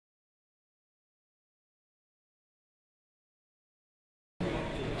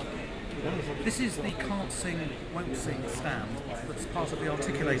This is the Can't Sing, Won't Sing stand that's part of the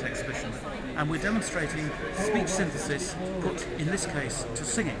Articulate exhibition, and we're demonstrating speech synthesis put, in this case, to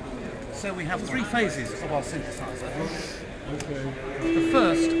singing. So we have three phases of our synthesizer. The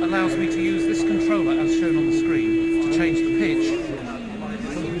first allows me to use this controller as shown on the screen to change the pitch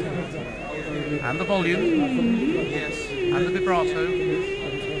and the volume, yes, and the vibrato,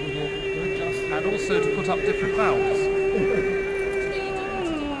 and also to put up different vowels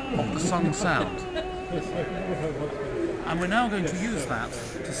of the sung sound. And we're now going to use that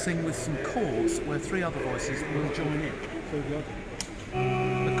to sing with some chords where three other voices will join in.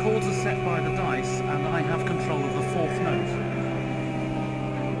 The chords are set by the dice and I have control of the fourth note.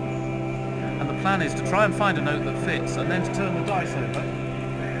 And the plan is to try and find a note that fits and then to turn the dice over.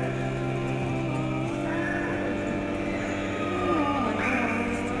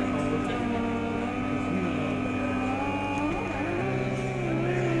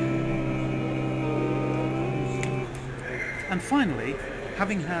 And finally,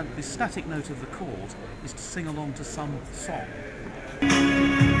 having had the static note of the chord, is to sing along to some song.